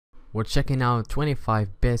We're checking out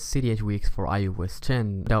 25 best Cydia tweaks for iOS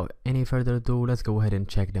 10. Without any further ado, let's go ahead and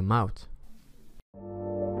check them out.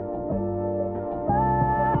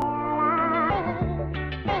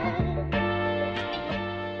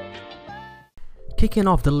 Kicking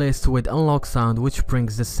off the list with unlock sound, which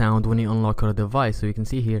brings the sound when you unlock your device. So you can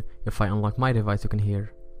see here, if I unlock my device, you can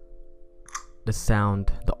hear the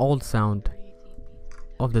sound, the old sound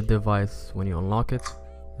of the device when you unlock it.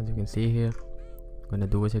 As you can see here, I'm gonna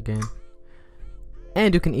do it again.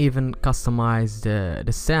 And you can even customize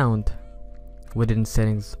the sound within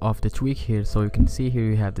settings of the tweak here. So you can see here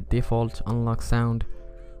you have the default unlock sound,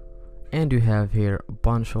 and you have here a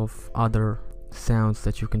bunch of other sounds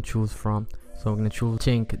that you can choose from. So I'm gonna choose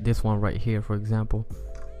chink, this one right here for example.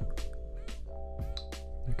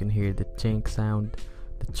 You can hear the chink sound,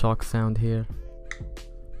 the chalk sound here,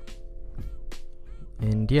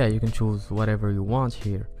 and yeah, you can choose whatever you want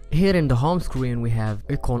here. Here in the home screen we have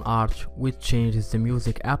icon art, which changes the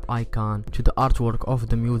music app icon to the artwork of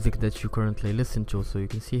the music that you currently listen to. So you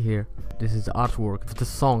can see here, this is the artwork of the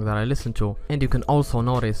song that I listen to, and you can also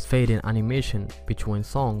notice fade-in animation between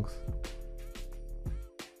songs.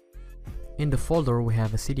 In the folder we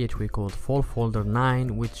have a Cydia tweak called Full Folder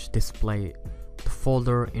 9, which display the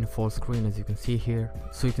folder in full screen, as you can see here.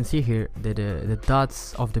 So you can see here that the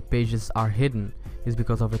dots of the pages are hidden, is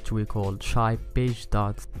because of a tweak called Shy Page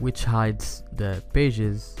Dots, which hides the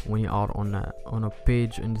pages when you are on a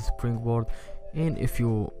page in the springboard, and if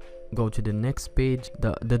you go to the next page,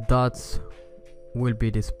 the dots will be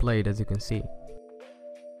displayed, as you can see.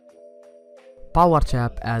 Power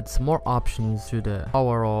tap adds more options to the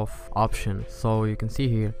power off option. So you can see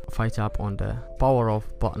here, if I tap on the power off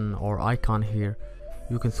button or icon here,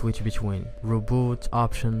 you can switch between reboot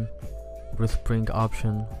option, respring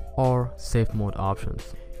option, or safe mode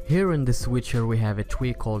options. Here in the switcher we have a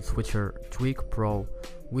tweak called Switcher Tweak Pro,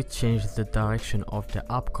 which changes the direction of the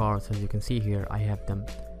app cards. As you can see here, I have them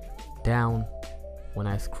down when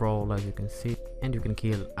I scroll, as you can see, and you can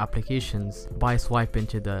kill applications by swiping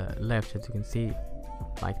to the left, as you can see,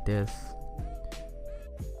 like this.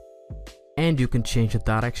 And you can change the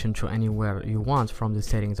direction to anywhere you want from the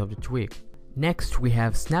settings of the tweak. Next we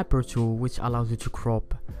have Snapper tool, which allows you to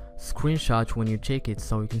crop screenshot when you take it.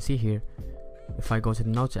 So you can see here, if I go to the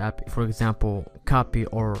Notes app, for example, copy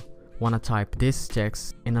or wanna type this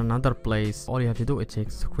text in another place, all you have to do is take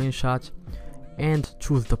a screenshot and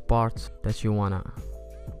choose the part that you wanna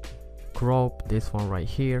crop, this one right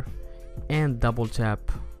here, and double tap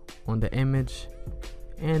on the image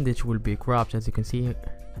and it will be cropped, as you can see.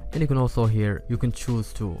 And you can also here, you can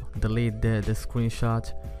choose to delete the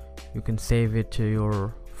screenshot, you can save it to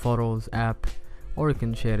your Photos app, or you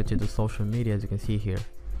can share it to the social media, as you can see here.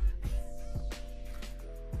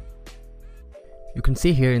 You can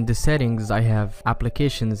see here in the settings I have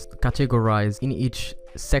applications categorized in each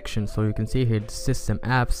section. So you can see here the system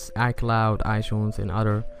apps, iCloud, iTunes, and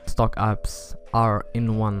other stock apps are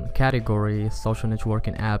in one category. Social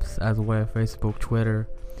networking apps as well, Facebook, Twitter,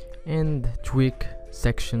 and tweak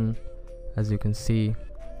section, as you can see,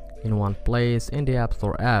 in one place in the App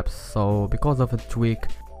Store apps. So because of a tweak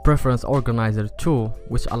preference organizer tool,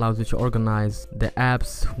 which allows you to organize the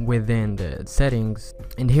apps within the settings.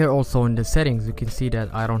 And here also in the settings you can see that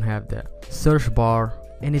I don't have the search bar,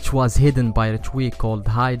 and it was hidden by a tweak called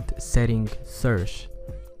Hide Setting Search.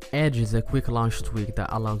 Edge is a quick launch tweak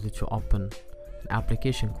that allows you to open an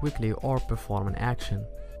application quickly or perform an action.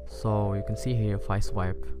 So you can see here, if I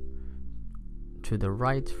swipe to the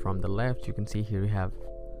right from the left, you can see here you have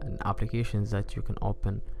an applications that you can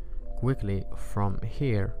open quickly from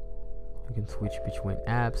here. You can switch between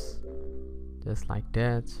apps just like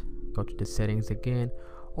that, go to the settings again,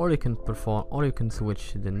 or you can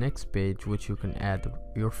switch to the next page, which you can add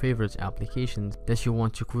your favorite applications that you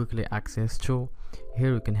want to quickly access to.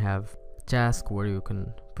 Here you can have task where you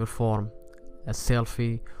can perform a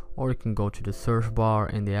selfie, or you can go to the search bar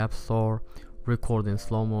in the App Store, record in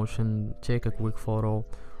slow motion, take a quick photo,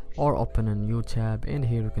 or open a new tab. And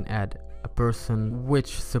here you can add a person,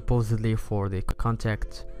 which supposedly for the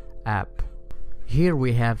contact app. Here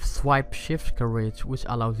we have Swipe Shift Courage, which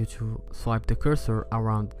allows you to swipe the cursor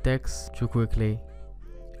around the text to quickly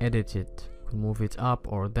edit it. You can move it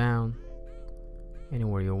up or down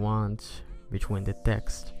anywhere you want between the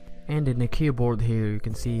text. And in the keyboard here you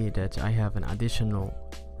can see that I have an additional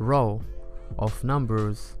row of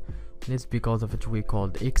numbers, and it's because of a tweak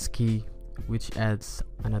called X key, which adds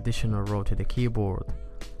an additional row to the keyboard.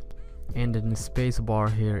 And in the space bar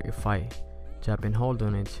here, if I tap and hold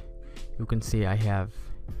on it, you can see I have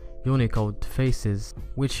Unicode faces,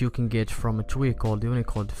 which you can get from a tweak called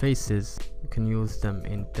Unicode faces. You can use them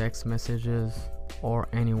in text messages, or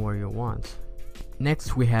anywhere you want.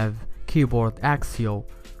 Next we have keyboard Axio,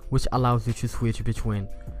 which allows you to switch between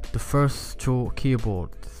the first two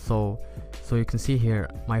keyboards. So you can see here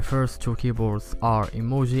my first two keyboards are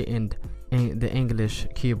emoji and the English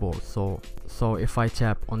keyboard. So if I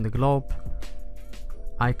tap on the globe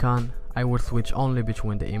icon, I will switch only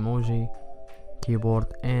between the emoji keyboard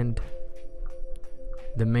and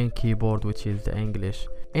the main keyboard, which is the English.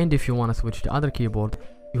 And if you want to switch the other keyboard,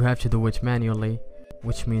 you have to do it manually,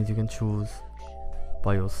 which means you can choose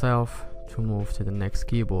by yourself to move to the next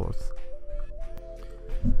keyboards.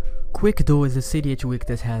 Quick Do is a Cydia tweak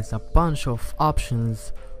that has a bunch of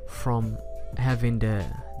options, from having the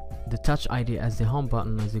Touch ID as the home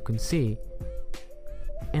button, as you can see,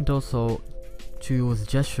 and also to use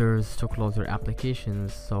gestures to close your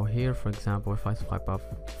applications. So here, for example, if I swipe up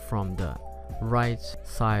from the right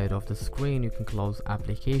side of the screen, you can close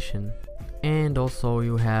application. And also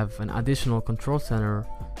you have an additional control center.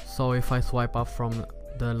 So if I swipe up from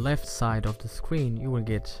the left side of the screen, you will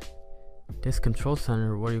get this control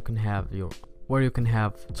center where you can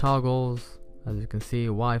have toggles, as you can see,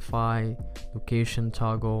 Wi-Fi, location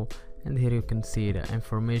toggle, and here you can see the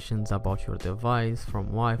informations about your device from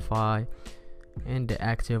Wi-Fi, and the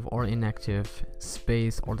active or inactive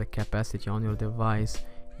space or the capacity on your device.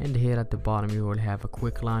 And here at the bottom you will have a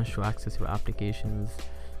quick launch to access your applications,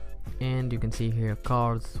 and you can see here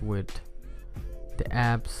cards with the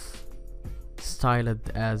apps styled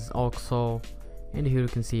as OXO. And here you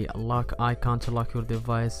can see a lock icon to lock your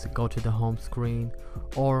device, go to the home screen,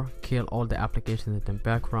 or kill all the applications in the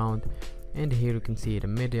background. And here you can see the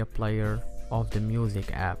media player of the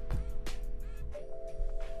music app.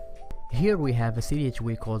 Here we have a Cydia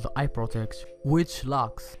tweak called iProtect, which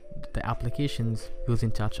locks the applications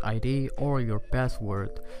using Touch ID or your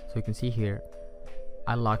password. So you can see here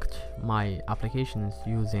I locked my applications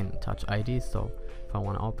using Touch ID. So if I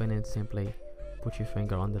want to open it, simply put your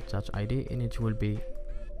finger on the Touch ID and it will be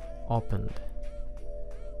opened,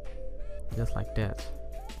 just like that.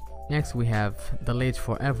 Next we have Delete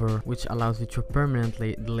Forever, which allows you to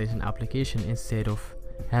permanently delete an application instead of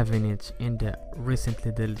having it in the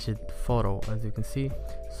recently deleted photo, as you can see.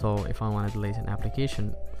 So if I want to delete an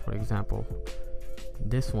application, for example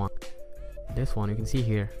this one, you can see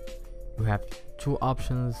here you have two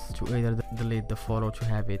options to either delete the photo to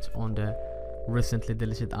have it on the recently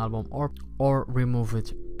deleted album or remove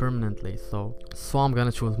it permanently. So I'm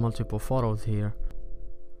gonna choose multiple photos here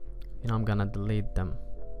and I'm gonna delete them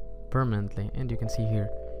permanently, and you can see here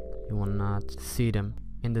you will not see them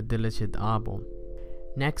in the deleted album.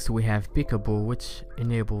 Next we have Peekaboo, which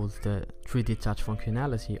enables the 3D touch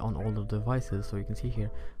functionality on all the devices. So you can see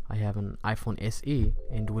here I have an iPhone SE,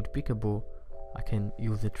 and with Peekaboo I can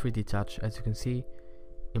use the 3D touch, as you can see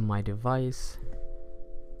in my device.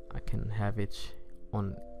 I can have it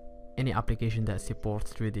on any application that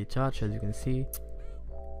supports 3D touch, as you can see,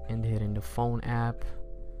 and here in the phone app.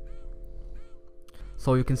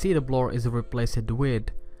 So you can see the blur is replaced with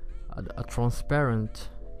a transparent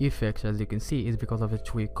effect, as you can see, is because of a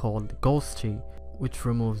tweak called Ghosty, which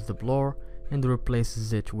removes the blur and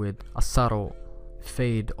replaces it with a subtle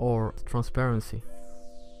fade or transparency.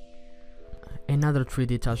 Another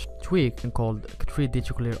 3D touch tweak called 3D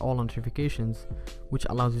to clear all notifications, which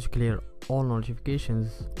allows you to clear all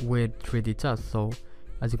notifications with 3D touch. So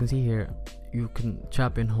as you can see here, you can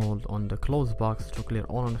tap and hold on the close box to clear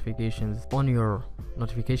all notifications on your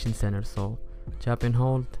notification center. So tap and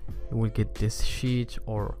hold, you will get this sheet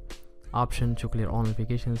or option to clear all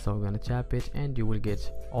notifications. So I'm gonna tap it and you will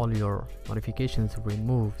get all your notifications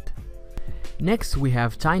removed. Next we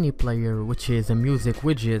have Tiny Player, which is a music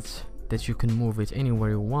widget that you can move it anywhere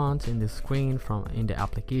you want in the screen from in the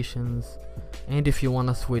applications. And if you want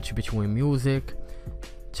to switch between music,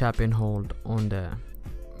 tap and hold on the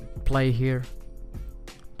play here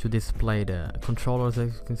to display the controllers.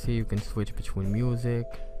 As you can see, you can switch between music,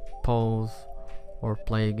 pause, or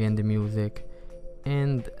play again the music,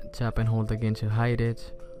 and tap and hold again to hide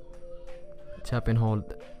it, tap and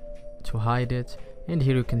hold to hide it. And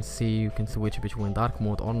here you can see you can switch between dark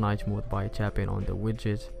mode or night mode by tapping on the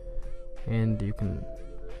widget, and you can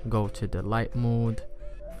go to the light mode,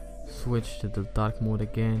 switch to the dark mode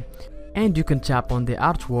again, and you can tap on the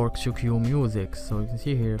artwork to cue music. So you can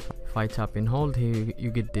see here, if I tap and hold here,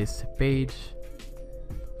 you get this page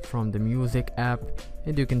from the music app,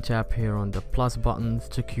 and you can tap here on the plus buttons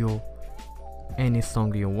to cue any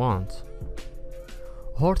song you want.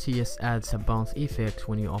 Hortius adds a bounce effect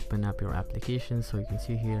when you open up your application. So you can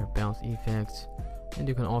see here bounce effect, and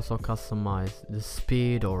you can also customize the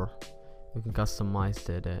speed, or you can customize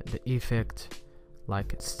the effect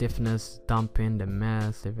like stiffness, damping, the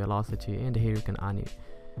mass, the velocity, and here you can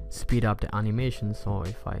speed up the animation. So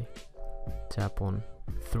if I tap on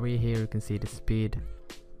 3 here, you can see the speed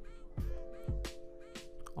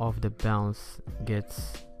of the bounce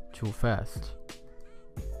gets too fast.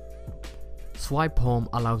 Swipe home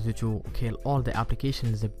allows you to kill all the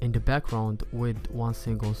applications in the background with one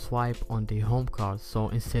single swipe on the home card. So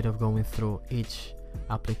instead of going through each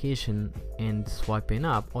application and swiping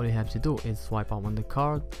up, all you have to do is swipe up on the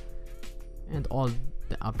card and all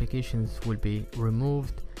the applications will be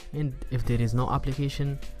removed. And if there is no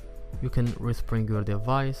application, you can respring your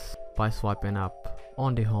device by swiping up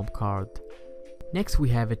on the home card. Next, we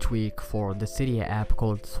have a tweak for the Cydia app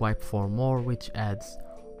called Swipe for More, which adds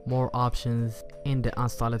more options in the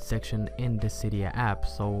installed section in the Cydia app.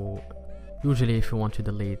 So usually if you want to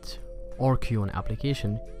delete or queue an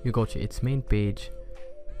application, you go to its main page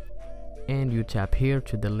and you tap here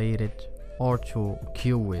to delete it or to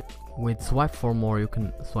queue it. With Swipe for More, you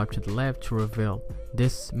can swipe to the left to reveal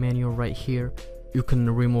this menu right here. You can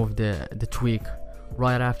remove the tweak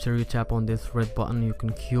right after you tap on this red button. You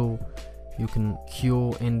can queue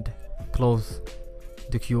and close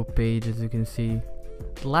the queue page. As you can see,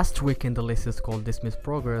 the last tweak in the list is called Dismiss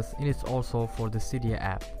Progress, and it's also for the Cydia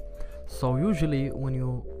app. So usually when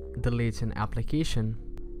you delete an application,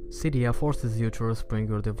 Cydia forces you to respring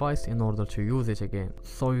your device in order to use it again.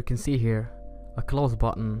 So you can see here a close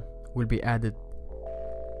button will be added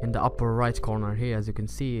in the upper right corner here. As you can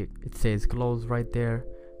see, it says close right there.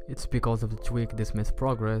 It's because of the tweak Dismiss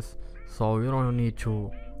Progress. So you don't need to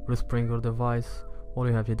respring your device. All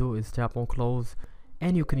you have to do is tap on close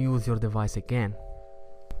and you can use your device again.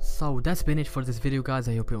 So that's been it for this video, guys.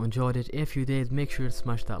 I hope you enjoyed it. If you did, make sure to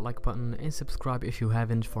smash that like button and subscribe if you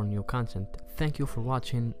haven't for new content. Thank you for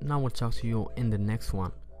watching. Now we'll talk to you in the next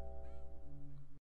one.